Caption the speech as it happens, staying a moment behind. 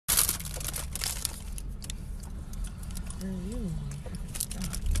I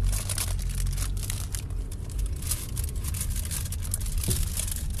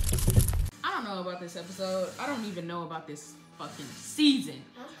don't know about this episode. I don't even know about this fucking season.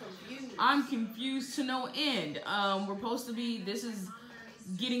 I'm confused to no end. We're supposed to be, this is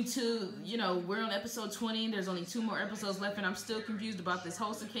getting to, you know, we're on episode 20. There's only 2 more episodes left, and I'm still confused about this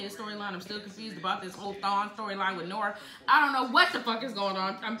whole Cicada storyline. I'm still confused about this whole Thawne storyline with Nora. I don't know what the fuck is going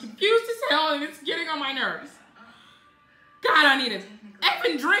on. I'm confused as hell, and it's getting on my nerves. God, I need a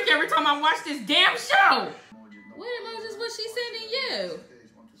effing drink every time I watch this damn show. What emojis was she sending you?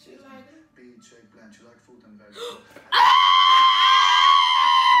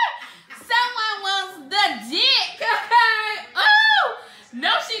 Someone wants the dick. Oh,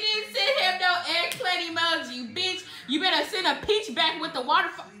 no, she didn't send him no eggplant emoji, bitch. You better send a peach back with the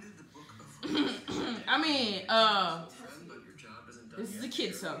waterfall. I mean, this is a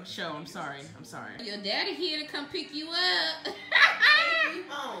kid's show. I'm sorry. Your daddy here to come pick you up.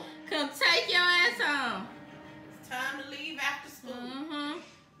 Come take your ass home. It's time to leave after school.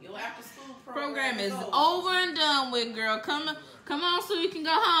 Your after school program is over and done with, girl. Come on so you can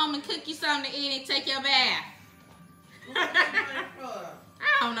go home and cook you something to eat and take your bath.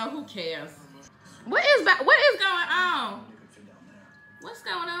 I don't know. Who cares? What is going on? What's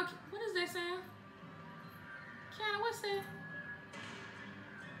going on? What is that sound? Kiana, what's that?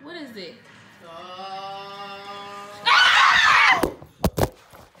 What is it?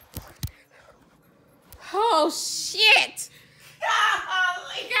 Oh shit!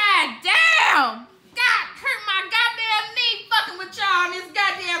 God damn! God, hurt my goddamn knee fucking with y'all on this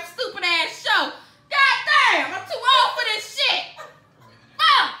goddamn stupid ass show. God damn! I'm too old for this shit.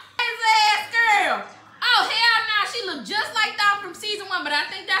 Fuck! His ass girl. Oh hell no! She looked just like Thawne from season 1, but I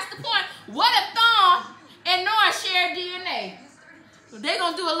think that's the point. What if Thawne and Nora share DNA? They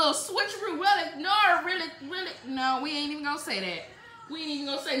gonna do a little switcheroo. Well, if Nora really, no, we ain't even gonna say that. We ain't even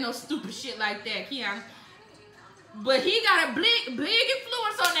gonna say no stupid shit like that, Keon. But he got a big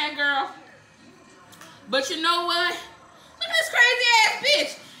influence on that girl. But you know what? Look at this crazy ass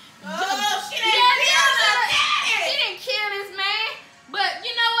bitch. Oh, she didn't kill this man. But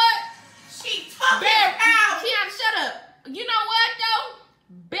you know what? She took it out. Keon, shut up. You know what though?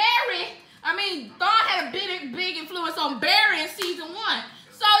 Thawne had a big influence on Barry in season 1.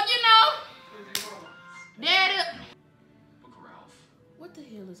 So you know, what the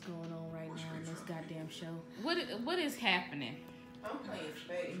hell is going on right now in this goddamn show? What is happening? I'm playing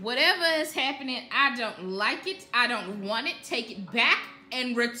space. Whatever is happening, I don't like it. I don't want it. Take it back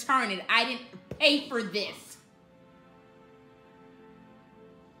and return it. I didn't pay for this.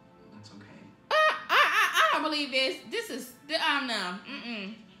 That's okay. I don't believe this. This is no.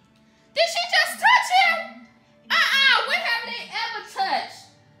 Did she just touch him? When have they ever touched?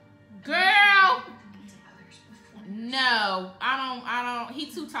 Girl. No, I don't.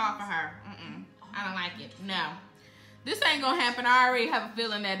 He too tall for her. I don't like it. No, this ain't gonna happen. I already have a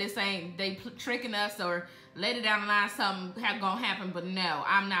feeling that this ain't they tricking us or later down the line something gonna happen. But no,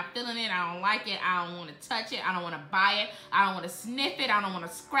 I'm not feeling it. I don't like it. I don't want to touch it. I don't want to buy it. I don't want to sniff it. I don't want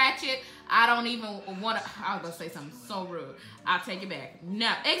to scratch it. I don't even want to. I was gonna say something so rude. I'll take it back.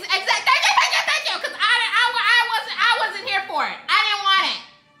 No, exactly. Thank you. Cause I wasn't here for it. I didn't want it.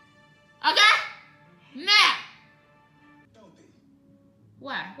 Okay. Now.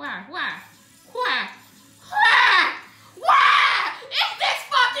 Why? Is this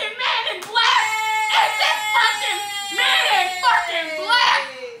fucking man in black? Is this fucking man in fucking black?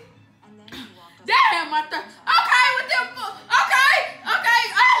 Damn, okay, with them. Okay.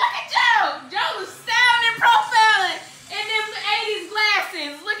 Oh, look at Joe. Joe was sounding profiling in them 80s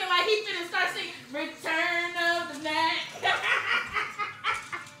glasses, looking like he finna start singing Return of the Night.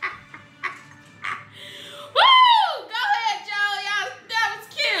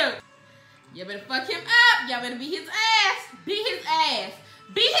 Y'all better fuck him up. Y'all better beat his ass. Beat his ass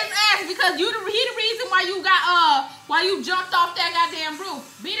because he the reason why you jumped off that goddamn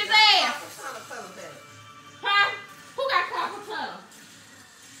roof. Beat his ass. Huh? Who got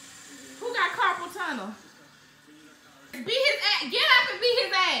carpal tunnel? Beat his ass. Get up and beat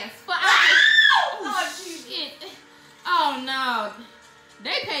his ass. Oh shit. Oh no.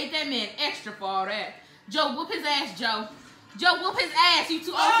 They paid that man extra for all that. Joe, whoop his ass, Joe. Joe, whoop his ass. You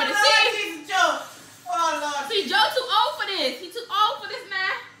too old for this. See, Joe. Oh, Lord. See, Joe too old for this. He too old for this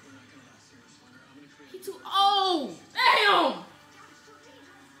now. He too old. Damn.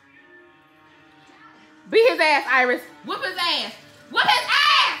 Beat his ass, Iris. Whoop his ass. Whoop his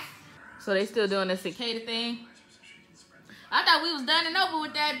ass. So they still doing the cicada thing? I thought we was done and over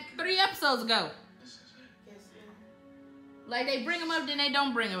with that 3 episodes ago. Like they bring him up, then they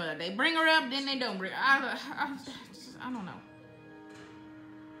don't bring him up. They bring her up, then they don't bring her. I don't know.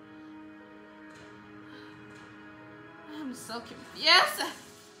 I'm so confused.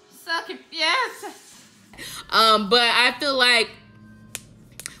 So confused. But I feel like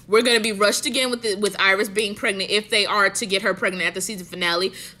we're gonna be rushed again with Iris being pregnant. If they are to get her pregnant at the season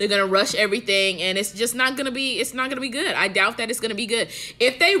finale, they're gonna rush everything, and it's just not gonna be. It's not gonna be good. I doubt that it's gonna be good.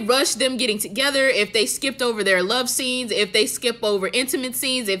 If they rush them getting together, if they skipped over their love scenes, if they skip over intimate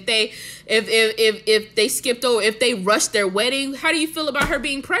scenes, if they skipped over, if they rushed their wedding, how do you feel about her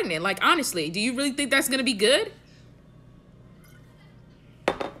being pregnant? Like, honestly, do you really think that's gonna be good?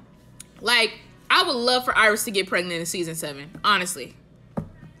 Like, I would love for Iris to get pregnant in season 7. Honestly.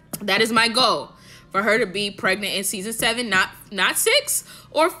 That is my goal, for her to be pregnant in season 7, not 6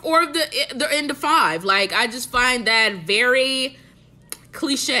 or the end of 5. Like, I just find that very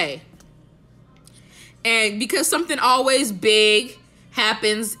cliche. And because something always big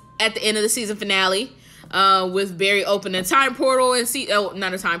happens at the end of the season finale, with Barry opening a time portal and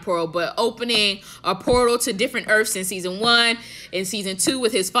not a time portal, but opening a portal to different Earths in season 1, in season 2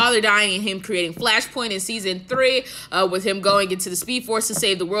 with his father dying and him creating Flashpoint, in season 3 with him going into the Speed Force to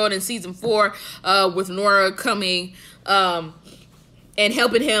save the world, in season 4 with Nora coming and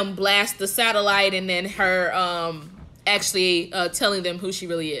helping him blast the satellite, and then her actually telling them who she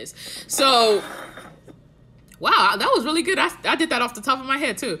really is. So wow, that was really good. I did that off the top of my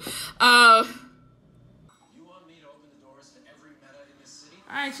head too.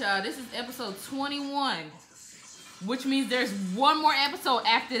 Alright, y'all, this is episode 21, which means there's one more episode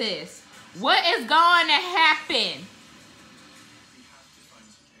after this. What is going to happen?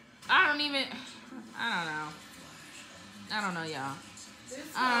 I don't know, y'all.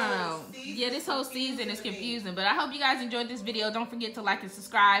 I don't know. Yeah, this whole season is confusing, but I hope you guys enjoyed this video. Don't forget to like and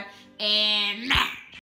subscribe, and